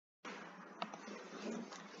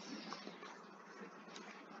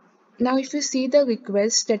Now if you see the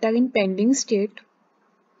requests that are in pending state,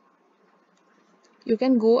 you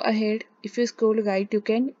can go ahead. If you scroll right, you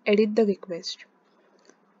can edit the request.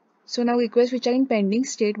 So now requests which are in pending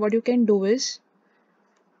state, what you can do is,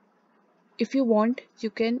 if you want, you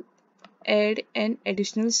can add an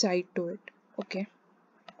additional site to it. Okay,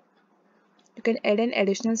 you can add an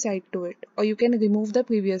additional site to it, or you can remove the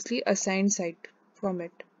previously assigned site from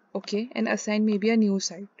it. Okay, and assign maybe a new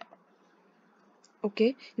site.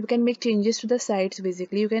 Okay, you can make changes to the sites.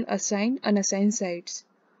 Basically you can assign unassigned sites.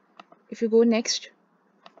 If you go next,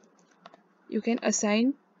 you can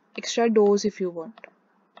assign extra doors if you want,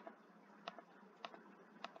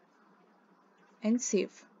 and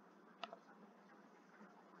save.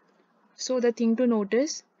 So the thing to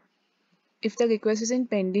notice, if the request is in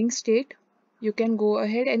pending state, you can go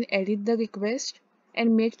ahead and edit the request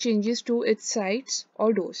and make changes to its sites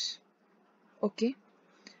or doors. Okay,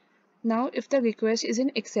 now if the request is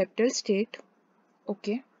in accepted state,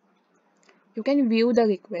 okay, you can view the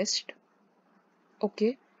request.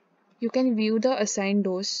 Okay, you can view the assigned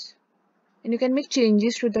doors and you can make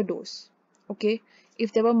changes to the doors. Okay,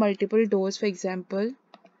 if there were multiple doors, for example,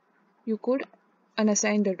 you could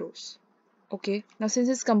unassign the doors. Okay, now since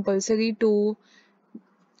it's compulsory to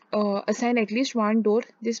assign at least one door,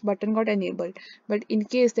 this button got enabled. But in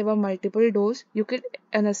case there were multiple doors, you could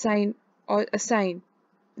unassign or assign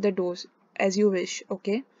the doors as you wish.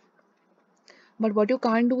 Okay, but what you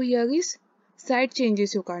can't do here is site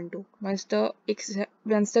changes. You can't do once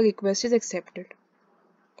the request is accepted.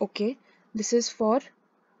 Okay, this is for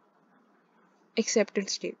accepted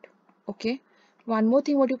state. Okay, one more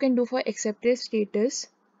thing what you can do for accepted state is,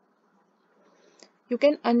 you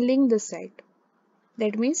can unlink the site.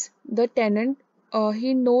 That means the tenant,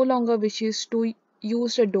 he no longer wishes to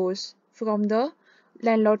use the doors from the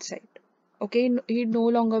landlord site. Okay, he no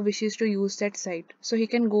longer wishes to use that site, so he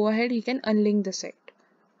can go ahead, he can unlink the site.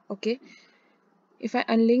 Okay, if I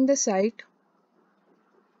unlink the site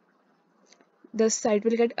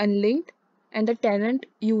will get unlinked, and the tenant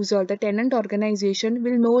user, the tenant organization,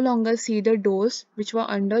 will no longer see the doors which were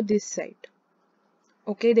under this site.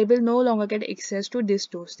 Okay, they will no longer get access to these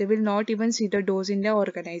doors. They will not even see the doors in their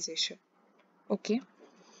organization. Okay,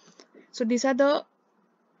 so these are the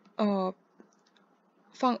uh,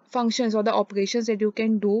 functions or the operations that you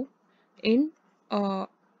can do in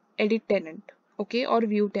edit tenant, okay, or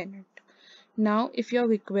view tenant. Now if your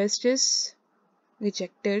request is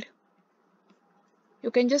rejected, you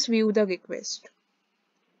can just view the request.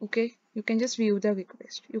 Okay, you can just view the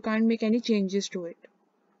request, you can't make any changes to it.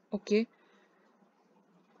 Okay,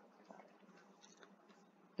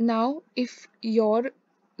 now if your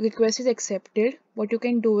request is accepted, what you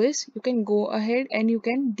can do is, you can go ahead and you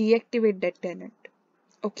can deactivate that tenant.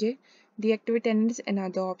 Okay, deactivate tenant is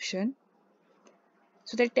another option.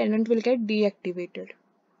 So that tenant will get deactivated.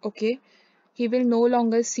 Okay, he will no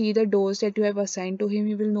longer see the doors that you have assigned to him.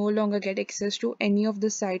 He will no longer get access to any of the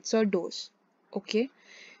sites or doors. Okay,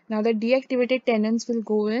 now the deactivated tenants will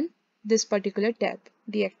go in this particular tab,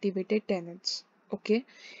 deactivated tenants. Okay,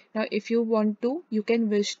 now if you want to, you can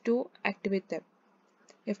wish to activate them.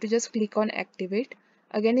 You have to just click on activate.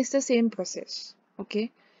 Again, it's the same process.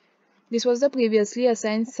 Okay, this was the previously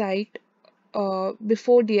assigned site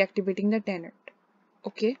before deactivating the tenant.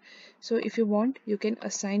 Okay, so if you want, you can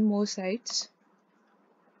assign more sites.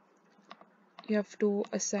 You have to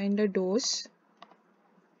assign the doors,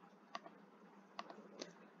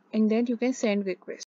 and then you can send requests.